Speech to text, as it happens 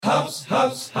Haps,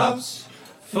 haps, haps.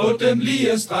 Få dem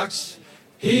lige straks.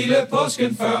 Hele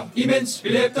påsken før, imens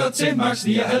billetter til max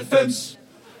 99.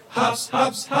 Haps,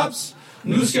 haps, haps.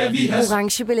 Nu skal vi have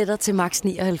orange billetter til max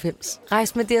 99.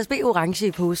 Rejs med DSB Orange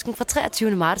i påsken fra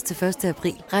 23. marts til 1.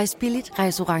 april. Rejs billigt,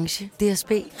 rejs orange.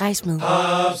 DSB, rejs med.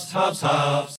 haps, haps,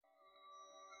 haps.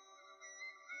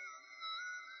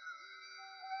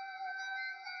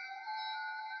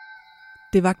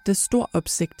 Det vakte stor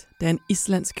opsigt, da en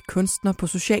islandsk kunstner på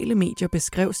sociale medier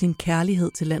beskrev sin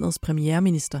kærlighed til landets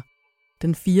premierminister,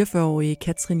 den 44-årige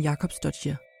Katrín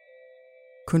Jakobsdóttir.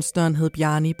 Kunstneren hed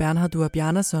Bjarni Bernhardur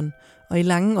Bjarnason, og i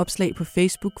lange opslag på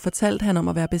Facebook fortalte han om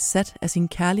at være besat af sin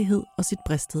kærlighed og sit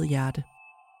bristede hjerte.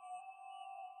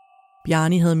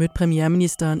 Bjarni havde mødt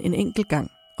premierministeren en enkelt gang,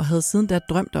 og havde siden da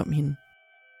drømt om hende.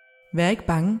 Vær ikke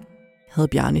bange, havde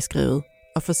Bjarni skrevet,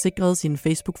 og forsikrede sine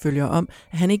Facebook-følgere om,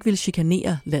 at han ikke ville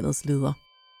chikanere landets leder.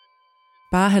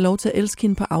 Bare have lov til at elske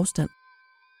hende på afstand.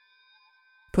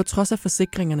 På trods af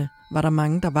forsikringerne var der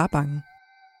mange, der var bange.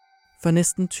 For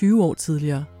næsten 20 år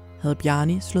tidligere havde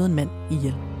Bjarni slået en mand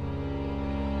ihjel.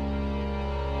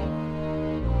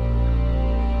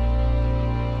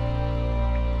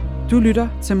 Du lytter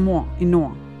til Mord i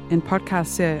Nord, en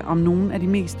podcastserie om nogle af de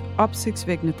mest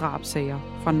opsigtsvækkende drabssager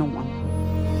fra Norden.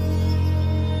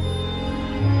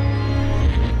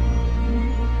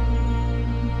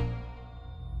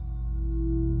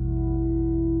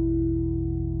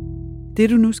 Det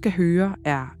du nu skal høre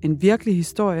er en virkelig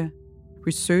historie,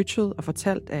 researchet og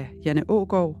fortalt af Janne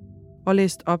Aagaard og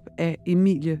læst op af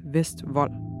Emilie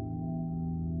Vestvold.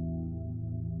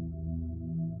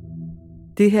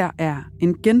 Det her er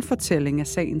en genfortælling af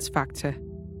sagens fakta,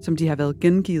 som de har været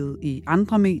gengivet i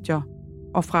andre medier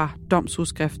og fra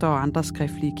domsudskrifter og andre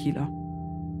skriftlige kilder.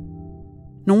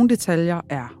 Nogle detaljer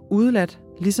er udeladt,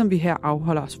 ligesom vi her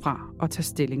afholder os fra at tage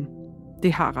stilling.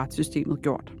 Det har retssystemet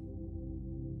gjort.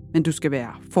 Men du skal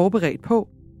være forberedt på,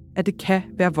 at det kan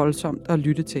være voldsomt at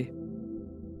lytte til.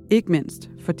 Ikke mindst,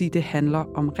 fordi det handler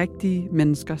om rigtige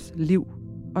menneskers liv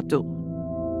og død.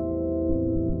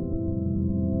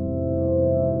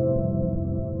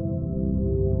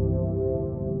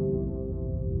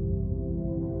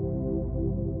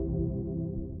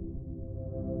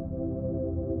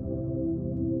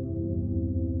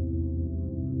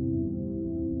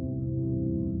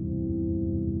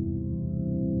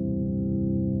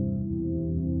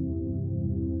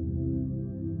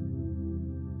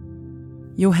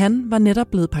 Johan var netop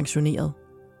blevet pensioneret.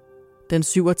 Den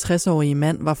 67-årige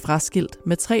mand var fraskilt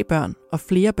med 3 børn og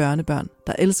flere børnebørn,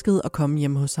 der elskede at komme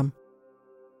hjem hos ham.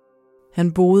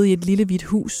 Han boede i et lille hvidt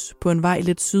hus på en vej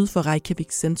lidt syd for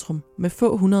Reykjaviks centrum med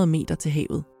få 100 meter til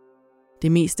havet.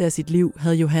 Det meste af sit liv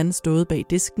havde Johan stået bag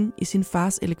disken i sin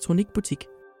fars elektronikbutik,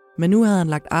 men nu havde han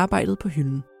lagt arbejdet på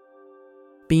hylden.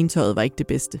 Bentøjet var ikke det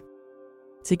bedste.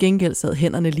 Til gengæld sad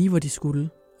hænderne lige hvor de skulle,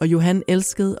 og Johan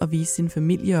elskede at vise sin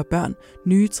familie og børn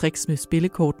nye tricks med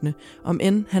spillekortene, om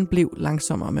end han blev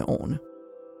langsommere med årene.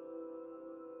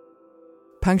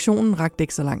 Pensionen rakte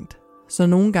ikke så langt, så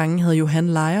nogle gange havde Johan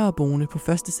lejere boende på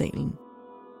første salen.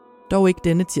 Dog ikke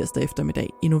denne tirsdag eftermiddag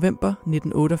i november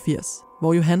 1988,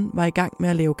 hvor Johan var i gang med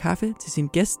at lave kaffe til sin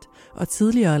gæst og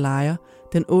tidligere lejer,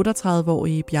 den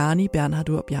 38-årige Bjarni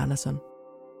Bernhardur Bjarnason.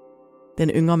 Den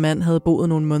yngre mand havde boet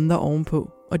nogle måneder ovenpå,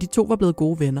 og de to var blevet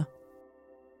gode venner.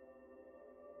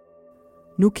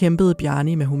 Nu kæmpede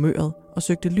Bjarni med humøret og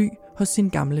søgte ly hos sin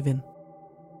gamle ven.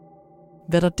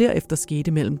 Hvad der derefter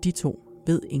skete mellem de to,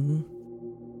 ved ingen.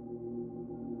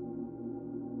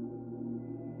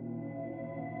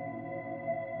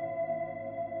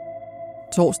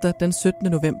 Torsdag den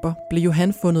 17. november blev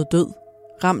Johan fundet død,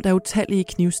 ramt af utallige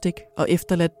knivstik og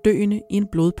efterladt døende i en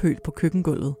blodpøl på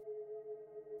køkkengulvet.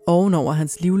 Ovenover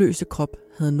hans livløse krop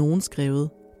havde nogen skrevet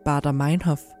Baader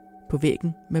Meinhof på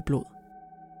væggen med blod.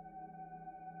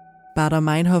 Baader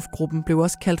Meinhof-gruppen blev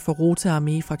også kaldt for Rote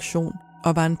Armee-fraktion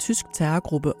og var en tysk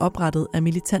terrorgruppe oprettet af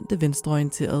militante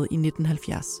venstreorienterede i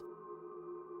 1970.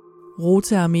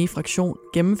 Rote Armee-fraktion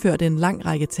gennemførte en lang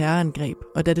række terrorangreb,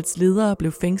 og da dets ledere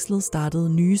blev fængslet,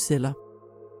 startede nye celler.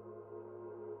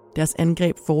 Deres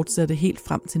angreb fortsatte helt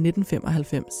frem til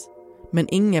 1995, men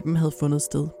ingen af dem havde fundet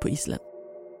sted på Island.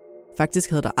 Faktisk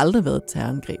havde der aldrig været et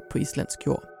terrorangreb på islandsk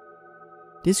jord.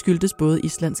 Det skyldtes både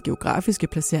Islands geografiske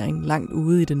placering langt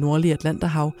ude i det nordlige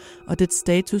Atlanterhav og dets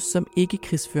status som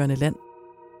ikke-krigsførende land.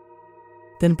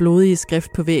 Den blodige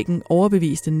skrift på væggen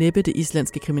overbeviste næppe det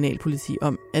islandske kriminalpoliti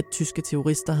om, at tyske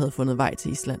terrorister havde fundet vej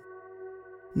til Island.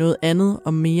 Noget andet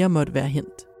og mere måtte være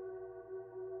hent.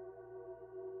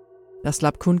 Der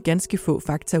slap kun ganske få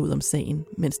fakta ud om sagen,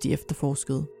 mens de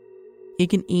efterforskede.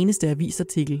 Ikke en eneste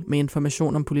avisartikel med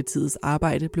information om politiets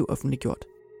arbejde blev offentliggjort.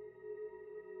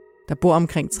 Der bor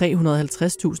omkring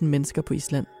 350.000 mennesker på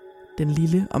Island. Den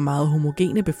lille og meget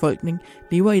homogene befolkning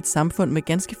lever i et samfund med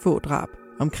ganske få drab,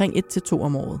 omkring 1-2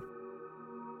 om året.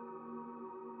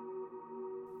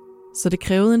 Så det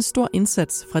krævede en stor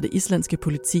indsats fra det islandske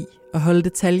politi at holde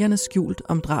detaljerne skjult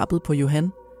om drabet på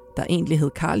Johan, der egentlig hed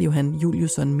Karl Johan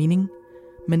Juliusson Minning.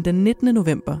 Men den 19.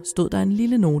 november stod der en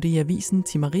lille note i avisen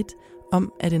Tímarit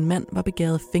om, at en mand var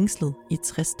begæret fængslet i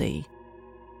 60 dage.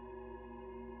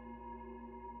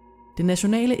 Det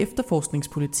nationale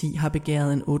efterforskningspoliti har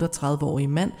begæret en 38-årig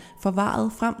mand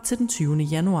forvaret frem til den 20.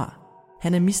 januar.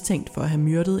 Han er mistænkt for at have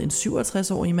myrdet en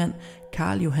 67-årig mand,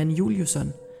 Karl Johan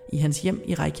Juliusson, i hans hjem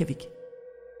i Reykjavik.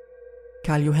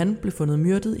 Karl Johan blev fundet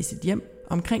myrdet i sit hjem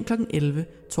omkring kl. 11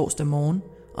 torsdag morgen,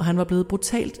 og han var blevet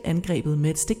brutalt angrebet med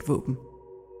et stikvåben.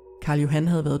 Karl Johan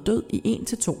havde været død i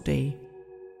 1-2 dage.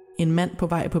 En mand på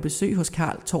vej på besøg hos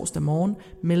Karl torsdag morgen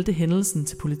meldte hændelsen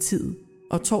til politiet,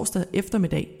 og torsdag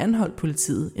eftermiddag anholdt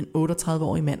politiet en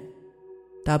 38-årig mand.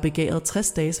 Der er begæret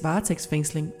 60 dages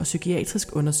varetægtsfængsling og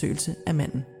psykiatrisk undersøgelse af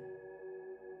manden.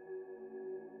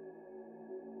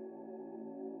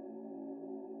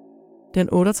 Den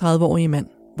 38-årige mand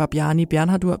var Bjarni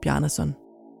Bjarnhardur Bjarnason,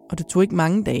 og det tog ikke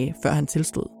mange dage, før han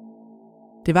tilstod.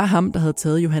 Det var ham, der havde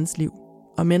taget Johans liv,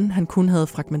 og men han kun havde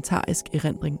fragmentarisk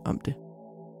erindring om det.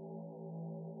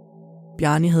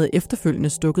 Bjarni havde efterfølgende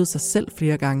stukket sig selv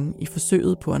flere gange i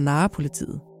forsøget på at narre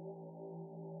politiet.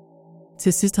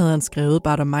 Til sidst havde han skrevet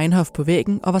Bader Meinhof på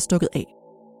væggen og var stukket af.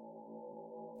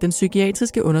 Den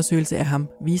psykiatriske undersøgelse af ham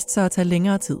viste sig at tage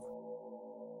længere tid.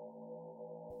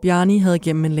 Bjarni havde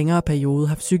gennem en længere periode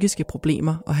haft psykiske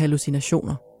problemer og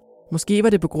hallucinationer. Måske var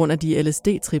det på grund af de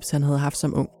LSD-trips, han havde haft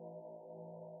som ung.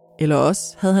 Eller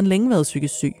også havde han længe været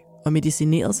psykisk syg og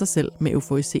medicineret sig selv med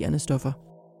euforiserende stoffer.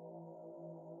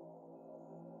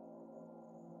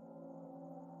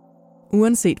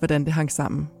 Uanset hvordan det hang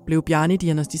sammen, blev Bjarni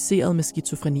diagnosticeret med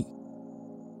skizofreni.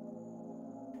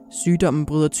 Sygdommen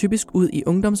bryder typisk ud i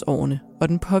ungdomsårene, og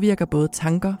den påvirker både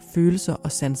tanker, følelser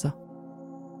og sanser.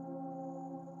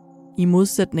 I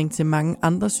modsætning til mange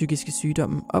andre psykiske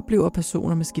sygdomme, oplever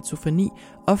personer med skizofreni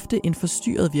ofte en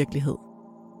forstyrret virkelighed.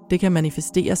 Det kan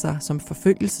manifestere sig som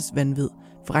forfølgelsesvanvid,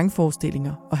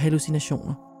 vrangforestillinger og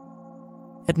hallucinationer.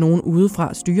 At nogen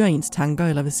udefra styrer ens tanker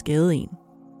eller vil skade en.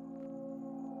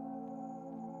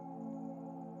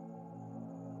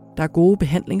 Der er gode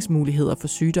behandlingsmuligheder for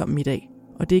sygdommen i dag,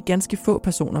 og det er ganske få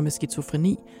personer med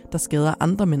skizofreni, der skader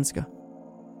andre mennesker.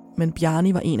 Men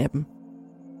Bjarni var en af dem.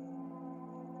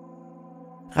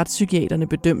 Retspsykiaterne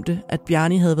bedømte, at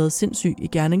Bjarni havde været sindssyg i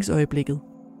gerningsøjeblikket,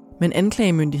 men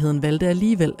anklagemyndigheden valgte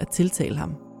alligevel at tiltale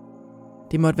ham.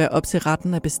 Det måtte være op til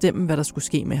retten at bestemme, hvad der skulle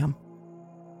ske med ham.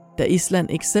 Da Island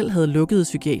ikke selv havde lukket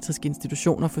psykiatriske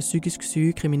institutioner for psykisk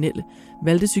syge kriminelle,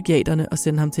 valgte psykiaterne at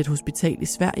sende ham til et hospital i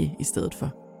Sverige i stedet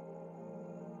for.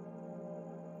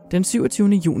 Den 27.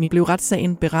 juni blev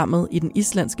retssagen berammet i den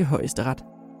islandske højesteret.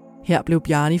 Her blev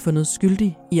Bjarni fundet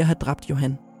skyldig i at have dræbt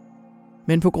Johan.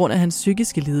 Men på grund af hans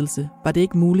psykiske lidelse var det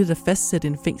ikke muligt at fastsætte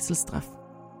en fængselsstraf.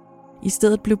 I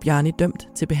stedet blev Bjarni dømt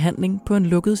til behandling på en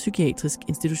lukket psykiatrisk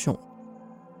institution.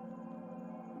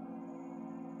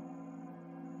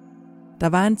 Der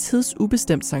var en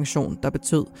tidsubestemt sanktion, der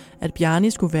betød, at Bjarni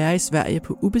skulle være i Sverige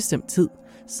på ubestemt tid,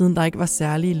 siden der ikke var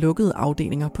særlige lukkede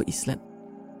afdelinger på Island.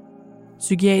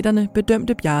 Psykiaterne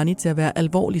bedømte Bjarni til at være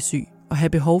alvorligt syg og have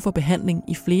behov for behandling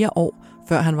i flere år,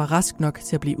 før han var rask nok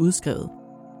til at blive udskrevet.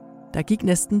 Der gik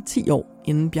næsten 10 år,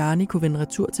 inden Bjarni kunne vende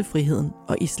retur til friheden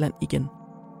og Island igen.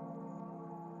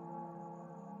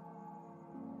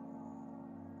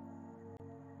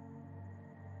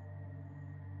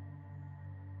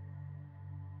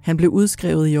 Han blev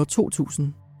udskrevet i år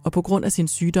 2000, og på grund af sin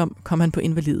sygdom kom han på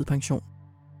invalidepension.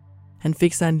 Han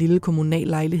fik sig en lille kommunal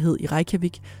lejlighed i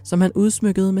Reykjavik, som han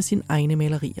udsmykkede med sine egne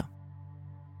malerier.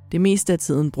 Det meste af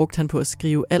tiden brugte han på at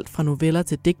skrive alt fra noveller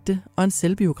til digte og en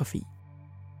selvbiografi.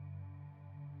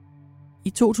 I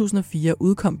 2004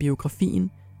 udkom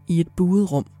biografien I et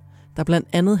buet rum, der blandt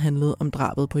andet handlede om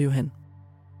drabet på Johan.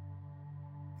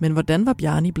 Men hvordan var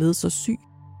Bjarni blevet så syg?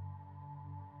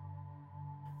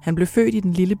 Han blev født i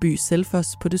den lille by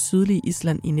Selfoss på det sydlige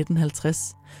Island i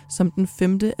 1950, som den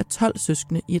 5. af 12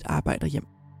 søskende i et arbejderhjem.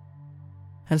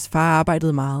 Hans far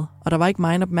arbejdede meget, og der var ikke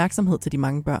meget opmærksomhed til de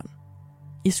mange børn.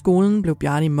 I skolen blev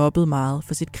Bjarni mobbet meget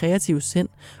for sit kreative sind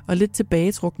og lidt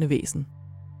tilbagetrukne væsen.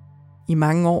 I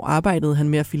mange år arbejdede han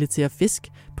med at filetere fisk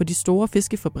på de store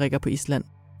fiskefabrikker på Island,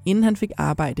 inden han fik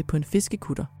arbejde på en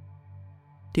fiskekutter.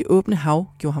 Det åbne hav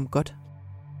gjorde ham godt.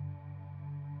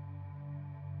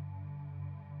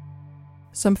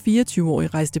 Som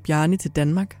 24-årig rejste Bjarni til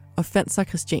Danmark og fandt sig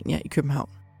Christiania i København.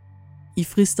 I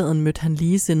fristaden mødte han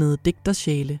ligesindede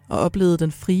digtersjæle og oplevede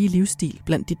den frie livsstil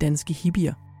blandt de danske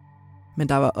hippier. Men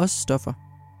der var også stoffer.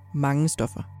 Mange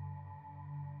stoffer.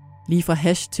 Lige fra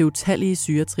hash til utallige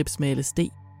syretrips med LSD,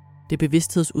 det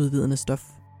bevidsthedsudvidende stof.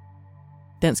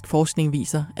 Dansk forskning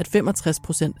viser, at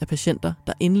 65% af patienter,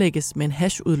 der indlægges med en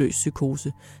hashudløst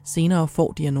psykose, senere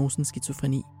får diagnosen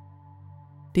skizofreni.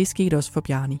 Det skete også for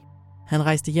Bjarni. Han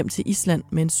rejste hjem til Island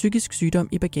med en psykisk sygdom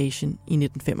i bagagen i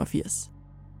 1985.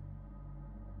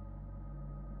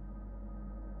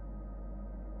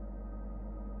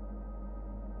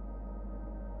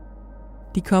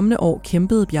 De kommende år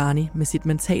kæmpede Bjarni med sit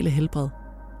mentale helbred.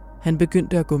 Han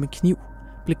begyndte at gå med kniv,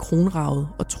 blev kronraget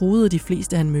og truede de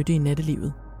fleste, han mødte i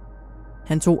nattelivet.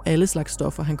 Han tog alle slags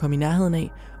stoffer, han kom i nærheden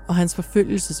af, og hans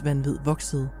forfølgelsesvanvid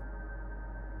voksede.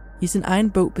 I sin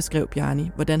egen bog beskrev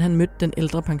Bjarni, hvordan han mødte den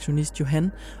ældre pensionist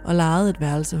Johan og lejede et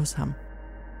værelse hos ham.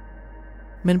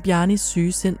 Men Bjarnis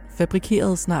syge sind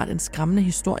fabrikerede snart en skræmmende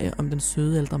historie om den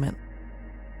søde ældre mand.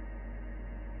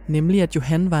 Nemlig at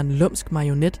Johan var en lumsk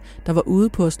marionet, der var ude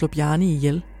på at slå Bjarni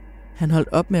ihjel. Han holdt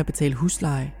op med at betale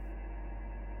husleje.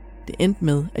 Det endte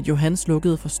med, at Johan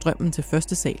slukkede for strømmen til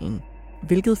første salen,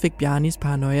 hvilket fik Bjarnis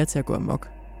paranoia til at gå amok.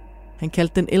 Han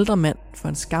kaldte den ældre mand for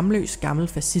en skamløs gammel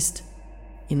fascist,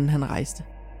 inden han rejste.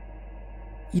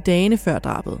 I dagene før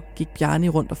drabet gik Bjarni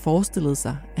rundt og forestillede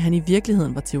sig, at han i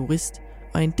virkeligheden var terrorist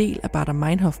og en del af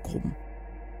Baader-Meinhof-gruppen.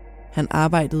 Han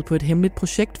arbejdede på et hemmeligt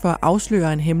projekt for at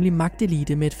afsløre en hemmelig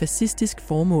magtelite med et fascistisk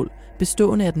formål,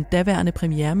 bestående af den daværende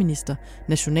premierminister,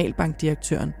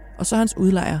 nationalbankdirektøren og så hans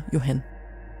udlejer Johan.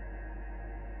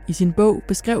 I sin bog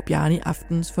beskrev Bjarni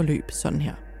aftenens forløb sådan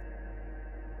her.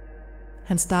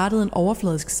 Han startede en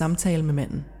overfladisk samtale med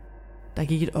manden. Der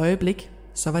gik et øjeblik,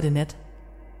 så var det nat.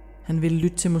 Han ville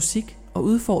lytte til musik og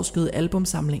udforskede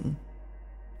albumsamlingen.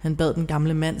 Han bad den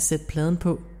gamle mand sætte pladen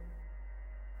på.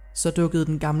 Så dukkede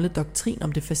den gamle doktrin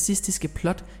om det fascistiske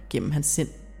plot gennem hans sind.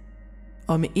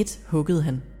 Og med ét huggede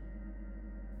han.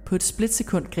 På et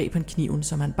splitsekund greb han kniven,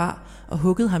 som han bar, og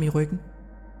huggede ham i ryggen.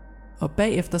 Og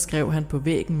bagefter skrev han på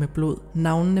væggen med blod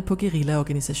navnene på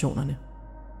guerillaorganisationerne.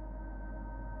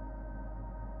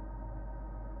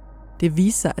 Det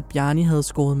viste sig, at Bjarni havde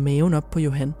skåret maven op på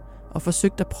Johan og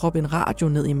forsøgt at proppe en radio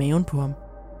ned i maven på ham.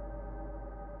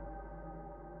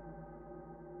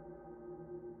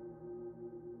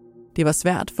 Det var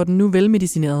svært for den nu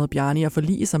velmedicinerede Bjarni at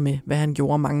forlige sig med, hvad han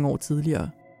gjorde mange år tidligere.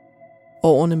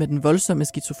 Årene med den voldsomme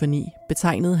skizofreni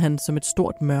betegnede han som et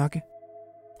stort mørke.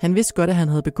 Han vidste godt, at han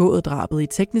havde begået drabet i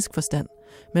teknisk forstand,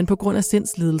 men på grund af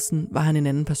sindslidelsen var han en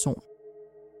anden person.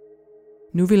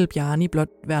 Nu ville Bjarni blot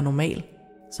være normal,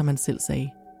 som han selv sagde,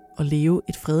 og leve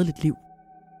et fredeligt liv.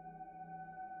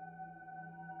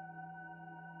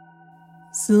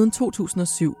 Siden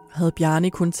 2007 havde Bjarni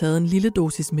kun taget en lille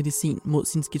dosis medicin mod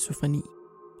sin skizofreni,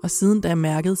 og siden da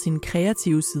mærkede sine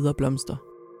kreative sider blomster.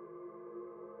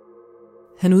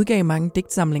 Han udgav mange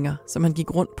digtsamlinger, som han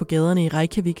gik rundt på gaderne i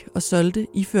Reykjavik og solgte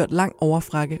iført lang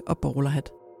overfrakke og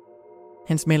bowlerhat.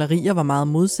 Hans malerier var meget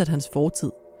modsat hans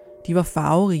fortid. De var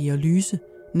farverige og lyse,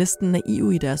 næsten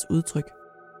naive i deres udtryk.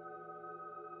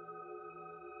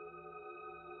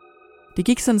 Det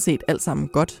gik sådan set alt sammen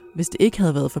godt, hvis det ikke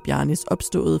havde været for Bjarnis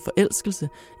opståede forelskelse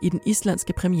i den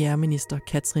islandske premierminister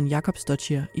Katrín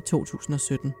Jakobsdóttir i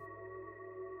 2017.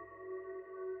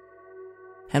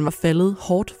 Han var faldet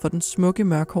hårdt for den smukke,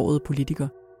 mørkhårede politiker.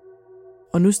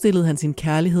 Og nu stillede han sin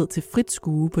kærlighed til frit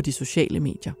skue på de sociale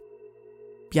medier.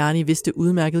 Bjarni vidste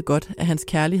udmærket godt, at hans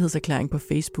kærlighedserklæring på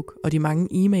Facebook og de mange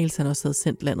e-mails, han også havde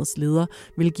sendt landets ledere,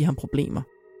 ville give ham problemer.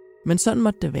 Men sådan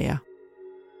måtte det være.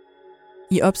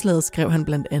 I opslaget skrev han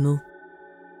blandt andet: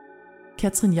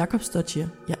 Katrín Jakobsdóttir,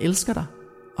 jeg elsker dig,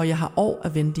 og jeg har år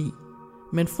at vente i.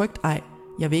 Men frygt ej,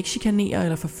 jeg vil ikke chikanere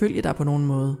eller forfølge dig på nogen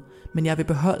måde, men jeg vil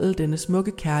beholde denne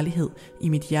smukke kærlighed i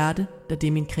mit hjerte, da det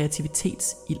er min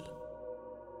kreativitets ild.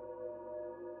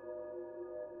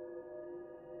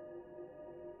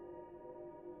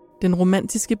 Den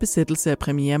romantiske besættelse af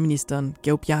premierministeren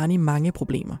gav Bjarni mange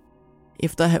problemer.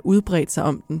 Efter at have udbredt sig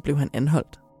om den, blev han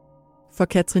anholdt. For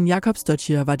Katrín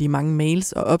Jakobsdóttir var de mange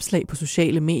mails og opslag på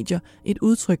sociale medier et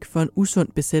udtryk for en usund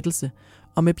besættelse,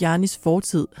 og med Bjarnis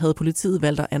fortid havde politiet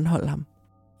valgt at anholde ham.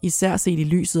 Især set i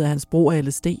lyset af hans brug af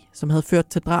LSD, som havde ført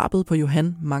til drabet på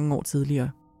Johan mange år tidligere.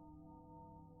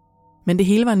 Men det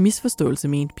hele var en misforståelse,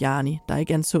 mente Bjarni, der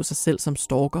ikke anså sig selv som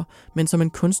stalker, men som en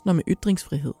kunstner med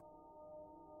ytringsfrihed.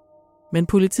 Men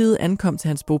politiet ankom til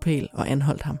hans bopæl og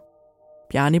anholdt ham.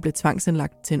 Bjarni blev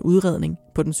tvangsindlagt til en udredning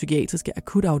på den psykiatriske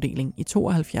akutafdeling i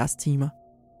 72 timer.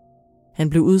 Han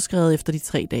blev udskrevet efter de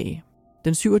 3 dage,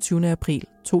 den 27. april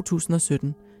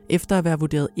 2017, efter at være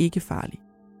vurderet ikke farlig.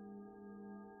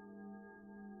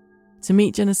 Til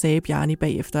medierne sagde Bjarni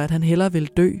bagefter, at han hellere ville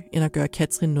dø, end at gøre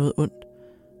Katrin noget ondt.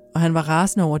 Og han var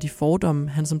rasende over de fordomme,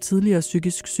 han som tidligere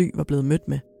psykisk syg var blevet mødt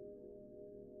med.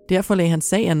 Derfor lagde han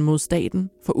sagen mod staten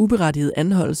for uberettiget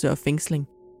anholdelse og fængsling.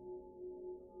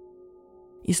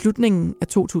 I slutningen af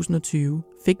 2020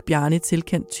 fik Bjarni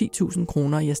tilkendt 10.000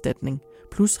 kroner i erstatning,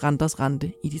 plus renters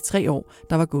rente i de 3 år,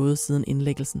 der var gået siden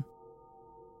indlæggelsen.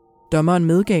 Dommeren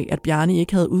medgav, at Bjarni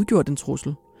ikke havde udgjort en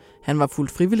trussel. Han var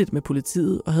fuldt frivilligt med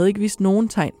politiet og havde ikke vist nogen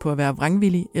tegn på at være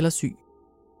vrangvillig eller syg.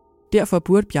 Derfor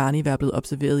burde Bjarni være blevet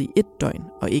observeret i 1 døgn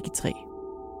og ikke 3.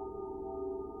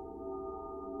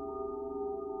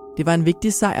 Det var en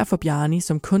vigtig sejr for Bjarni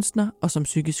som kunstner og som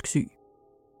psykisk syg.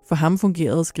 For ham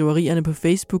fungerede skriverierne på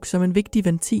Facebook som en vigtig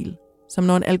ventil, som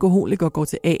når en alkoholiker går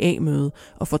til AA-møde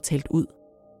og får talt ud.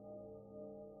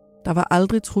 Der var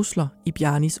aldrig trusler i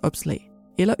Bjarnis opslag,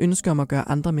 eller ønsker om at gøre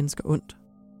andre mennesker ondt.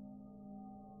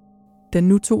 Den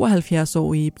nu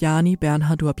 72-årige Bjarni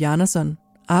Bernhardur Bjarnason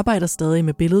arbejder stadig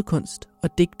med billedkunst og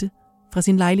digte fra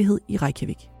sin lejlighed i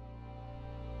Reykjavik.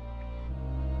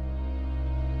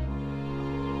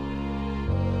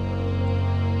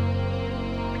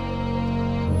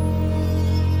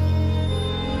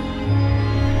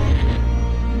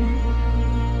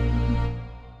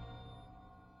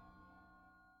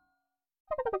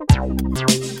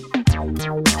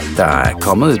 Der er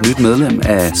kommet et nyt medlem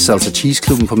af Salsa Cheese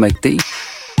Klubben på McD.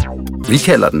 Vi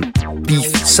kalder den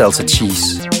Beef Salsa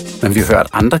Cheese, men vi har hørt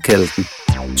andre kalde den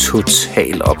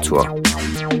Total Optur.